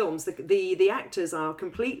both films, the actors are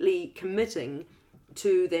completely committing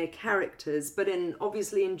to their characters, but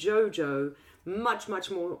obviously in Jojo, much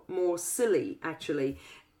more silly actually.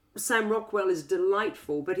 Sam Rockwell is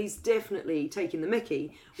delightful, but he's definitely taking the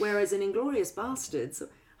mickey. Whereas in Inglourious Bastards,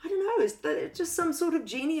 I don't know, it's just some sort of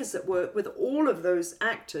genius at work with all of those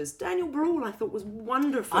actors. Daniel Bruhl, I thought, was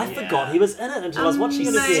wonderful. I forgot he was in it until I was watching it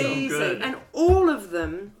again. Amazing. So good. And all of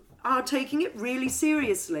them are taking it really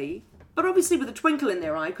seriously. But obviously with a twinkle in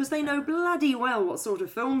their eye, because they know bloody well what sort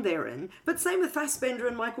of film they're in. But same with Fassbender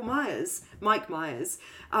and Mike Myers,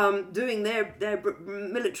 doing their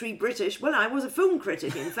military British. Well, I was a film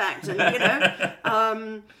critic, in fact, and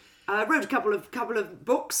I wrote a couple of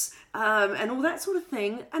books and all that sort of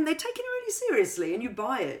thing. And they're taking it really seriously, and you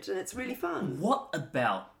buy it, and it's really fun. What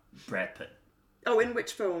about Brad Pitt? Oh, in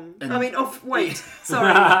which film? Sorry. In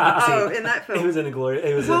that film. He was in Inglourious.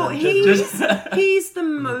 He was Well, in it. he's the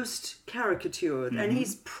most caricatured, and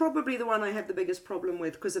he's probably the one I have the biggest problem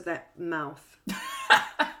with because of that mouth.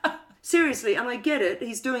 Seriously, and I get it.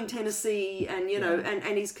 He's doing Tennessee, and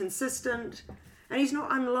and he's consistent, and he's not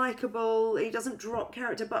unlikable. He doesn't drop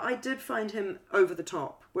character, but I did find him over the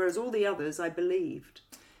top, whereas all the others I believed.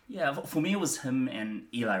 Yeah, for me it was him and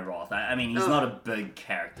Eli Roth. I mean, he's not a big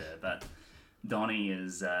character, but Donnie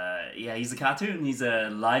is, he's a cartoon. He's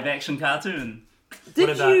a live-action cartoon.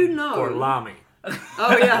 Did you know? Gorlami.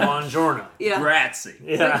 Oh, yeah. Buongiorno. Yeah. Grazie.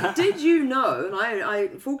 Yeah. But did you know, and I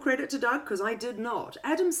full credit to Doug, because I did not,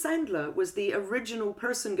 Adam Sandler was the original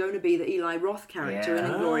person going to be the Eli Roth character in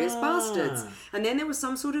Inglourious Bastards. And then there was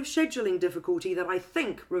some sort of scheduling difficulty that I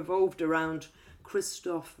think revolved around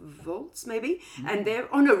Christoph Waltz, maybe, and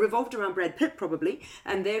revolved around Brad Pitt probably,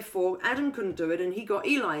 and therefore Adam couldn't do it, and he got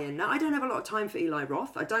Eli in. Now I don't have a lot of time for Eli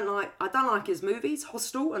Roth. I don't like his movies,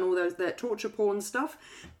 Hostel, and all that torture porn stuff.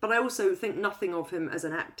 But I also think nothing of him as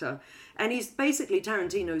an actor, and he's basically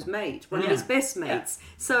Tarantino's mate, one of his best mates. Yeah.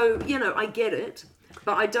 So I get it.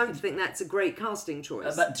 But I don't think that's a great casting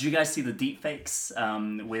choice. But did you guys see the deepfakes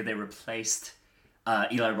where they replaced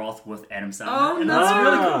Eli Roth with Adam Sandler? Oh, and no. That's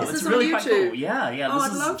really cool. Is this It's on really quite YouTube? cool. Yeah. Oh, This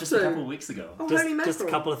I'd is love just to. a couple of weeks ago. Oh, holy Just a mackerel.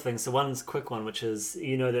 couple of things. So one's a quick one, which is,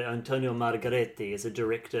 that Antonio Margheriti is a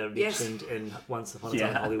director mentioned in Once Upon a Time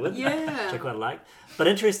in Hollywood, which I quite like. But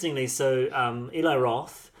interestingly, so Eli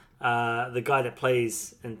Roth, the guy that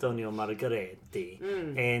plays Antonio Margheriti,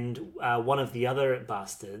 and one of the other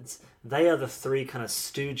bastards, they are the three kind of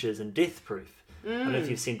stooges in Death Proof. I don't know if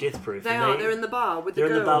you've seen Death Proof. They and are. They're in the bar with the they're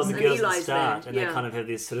girls. in the bar with the and girls at the Eli's start, there. and they kind of have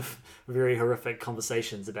these sort of very horrific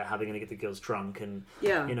conversations about how they're going to get the girls drunk, and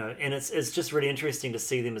Yeah. you know, and it's just really interesting to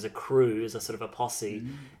see them as a crew, as a sort of a posse,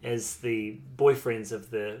 as the boyfriends of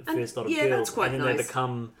the first lot of yeah, girls, that's quite and then they nice.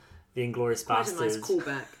 become the Inglourious Quite a Bastards. nice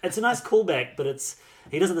callback. It's a nice callback, but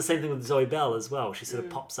he does the same thing with Zoe Bell as well. She sort of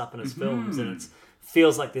pops up in his films, and it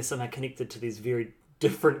feels like they're somehow connected to these very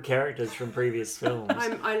different characters from previous films.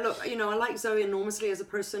 I like Zoe enormously as a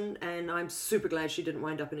person, and I'm super glad she didn't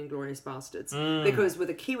wind up in Inglourious Bastards because with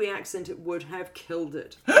a Kiwi accent, it would have killed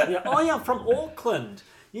it. Yeah. Oh yeah, from Auckland.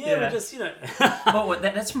 Yeah, we just Oh,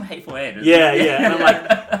 that's from Hateful Eight. Isn't Yeah, it? yeah. And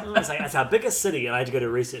I'm like, it's our biggest city, and I had to go to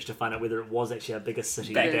research to find out whether it was actually our biggest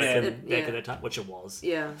city Back back then. in that time, which it was.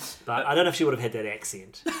 Yeah. But I don't know if she would have had that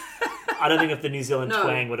accent. I don't think if the New Zealand No,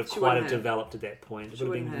 twang would have she quite have wouldn't have. developed at that point. It would have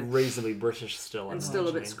wouldn't been have. reasonably British still. And still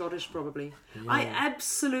a bit Scottish, probably. I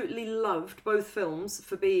absolutely loved both films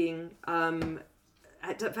for being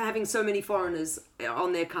for having so many foreigners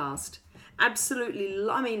on their cast. Absolutely,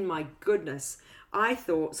 I mean, my goodness. I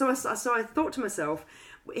thought so. I thought to myself,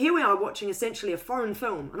 here we are watching essentially a foreign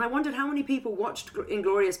film, and I wondered how many people watched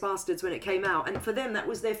Inglourious Bastards when it came out, and for them that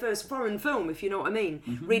was their first foreign film, if you know what I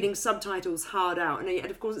mean. Reading subtitles hard out, and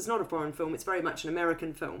of course it's not a foreign film; it's very much an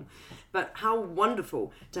American film. But how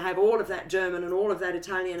wonderful to have all of that German and all of that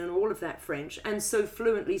Italian and all of that French, and so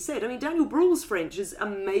fluently said. I mean, Daniel Bruhl's French is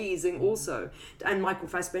amazing also, and Michael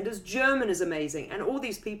Fassbender's German is amazing, and all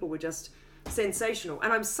these people were just sensational.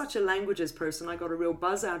 And I'm such a languages person, I got a real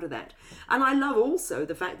buzz out of that. And I love also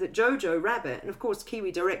the fact that Jojo Rabbit, and of course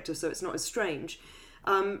Kiwi director, so it's not as strange,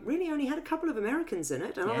 really only had a couple of Americans in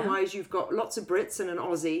it, and otherwise you've got lots of Brits and an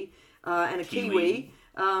Aussie and a Kiwi.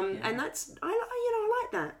 And that's I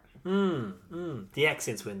like that. The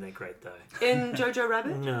accents weren't that great though. In Jojo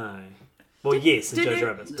Rabbit? No. Well, yes, in Jojo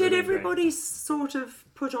Rabbit. Did everybody sort of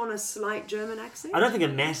put on a slight German accent? I don't think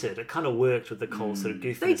it mattered. It kind of worked with the whole sort of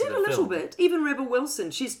goofiness. They did of a the little film. bit. Even Rebel Wilson,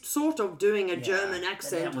 she's sort of doing a German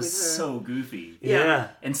accent That was with her. so goofy. Yeah.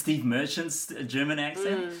 And Steve Merchant's German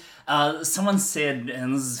accent. Someone said,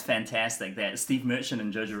 and this is fantastic, that Steve Merchant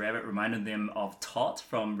and Jojo Rabbit reminded them of Tot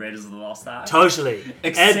from Raiders of the Lost Ark. Totally.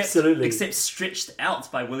 Absolutely. Except stretched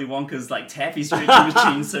out by Willy Wonka's taffy stretching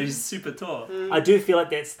machine, so he's super tall. I do feel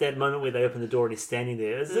like that's that moment where they open the door and he's standing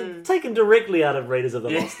there. It's taken directly out of Raiders of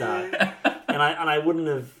the Lost Ark. And I wouldn't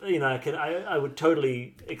have, I would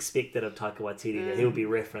totally expect that of Taika Waititi, that he would be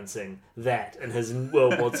referencing that in his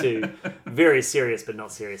World War II very serious but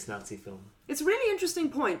not serious Nazi film. It's a really interesting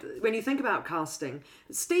point when you think about casting.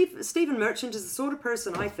 Stephen Merchant is the sort of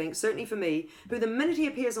person, I think, certainly for me, who the minute he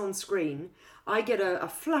appears on screen, I get a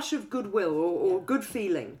flush of goodwill or good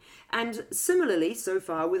feeling. And similarly, so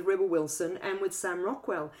far, with Rebel Wilson and with Sam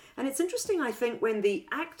Rockwell. And it's interesting, I think, when the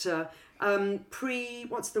actor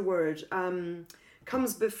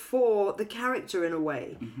comes before the character in a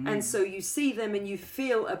way. And so you see them and you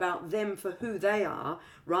feel about them for who they are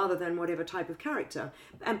rather than whatever type of character.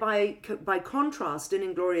 And by contrast, in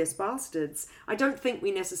Inglourious Bastards, I don't think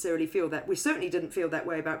we necessarily feel that. We certainly didn't feel that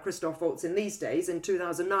way about Christoph Waltz in these days, in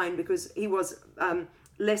 2009, because he was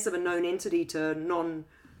less of a known entity to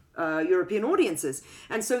European audiences,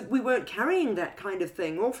 and so we weren't carrying that kind of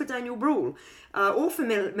thing. Or for Daniel Bruhl, or for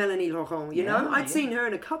Melanie Laurent, I'd seen her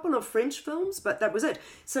in a couple of French films, but that was it.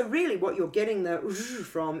 So really what you're getting the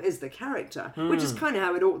from is the character, which is kind of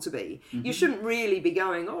how it ought to be. You shouldn't really be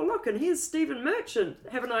going, oh look, and here's Stephen Merchant,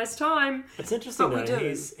 have a nice time. It's interesting But we though,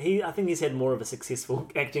 do. I think he's had more of a successful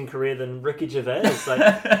acting career than Ricky Gervais.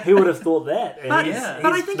 Like, who would have thought that? And But, he's but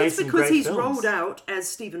I think made it's some because great he's films. rolled out as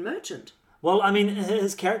Stephen Merchant. Well, I mean,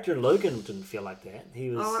 his character in Logan didn't feel like that. He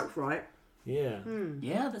was, Oh, that's right. yeah,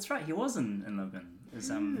 Yeah, that's right. He was in Logan. Is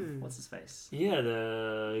what's his face? yeah.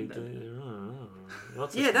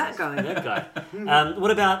 What's his Yeah, face? that guy. That guy. What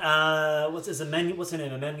about what's her name?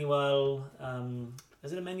 Emmanuel.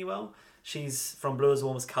 Is it Emmanuel? She's from Blue as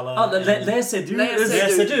Warm as Colour. Oh, Lea Seydoux. Lea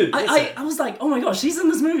Lea Seydoux. I was like, oh my gosh, she's in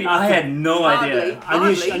this movie. I had no Hardly. idea.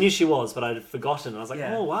 I knew she was, but I'd forgotten. I was like,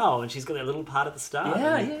 Yeah. oh wow, and she's got that little part at the start.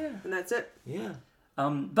 Yeah, and- yeah. And that's it. yeah.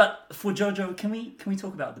 But for Jojo, can we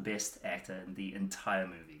talk about the best actor in the entire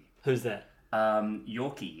movie? Who's that?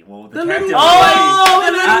 Yorkie. Well, The character. little Oh,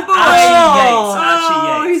 the little boy!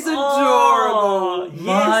 Archie Yates. He's adorable. Yes.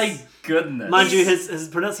 My goodness. Mind you, his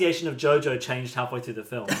pronunciation of Jojo changed halfway through the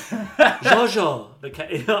film. Jojo.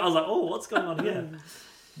 I was like, oh, what's going on here?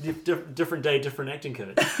 Different day, different acting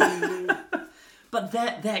coach. But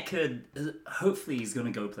that kid, hopefully he's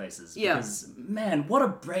going to go places. Yeah. Because, man, what a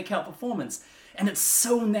breakout performance. And it's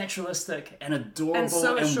so naturalistic and adorable And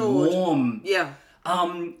so and assured. warm. Yeah.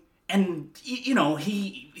 you know,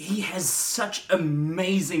 he has such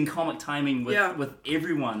amazing comic timing with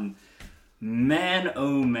everyone. Man,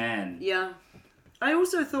 oh man. Yeah. I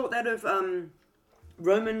also thought that of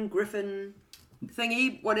Roman Griffin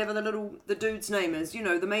thingy, whatever the dude's name is, you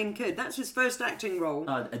know, the main kid. That's his first acting role.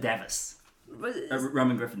 Davis.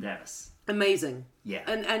 Roman Griffin Davis. Amazing. Yeah.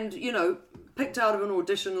 And you know, picked out of an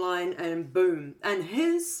audition line and boom. And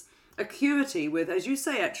his acuity with, as you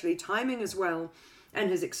say, actually, timing as well, and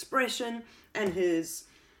his expression and his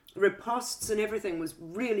ripostes and everything was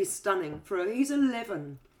really stunning. He's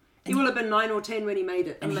 11. He will have been 9 or 10 when he made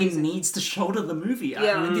it. And Amazing. he needs to shoulder the movie.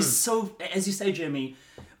 Yeah. I mean, there's so, as you say, Jeremy,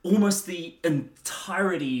 almost the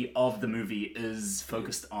entirety of the movie is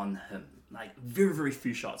focused on him. Like, very, very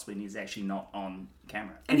few shots when he's actually not on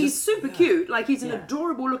camera. And he's super cute. Like, he's an Yeah.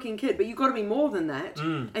 adorable looking kid, but you've got to be more than that.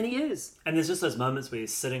 And he is. And there's just those moments where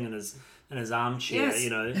he's sitting in his armchair, Yes.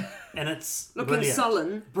 you know, and it's Looking brilliant.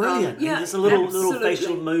 sullen. Brilliant. Yeah, And just a little absolutely.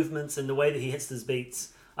 facial movements and the way that he hits his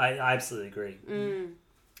beats. I absolutely agree.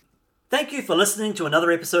 Thank you for listening to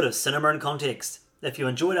another episode of Cinema in Context. If you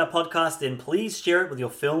enjoyed our podcast, then please share it with your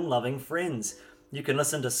film-loving friends. You can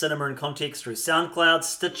listen to Cinema in Context through SoundCloud,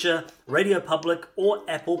 Stitcher, Radio Public, or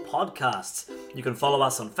Apple Podcasts. You can follow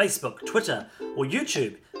us on Facebook, Twitter, or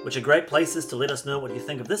YouTube, which are great places to let us know what you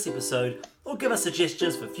think of this episode, or give us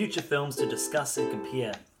suggestions for future films to discuss and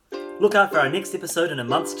compare. Look out for our next episode in a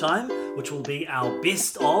month's time, which will be our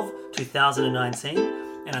best of 2019.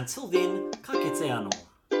 And until then, ka kite anō.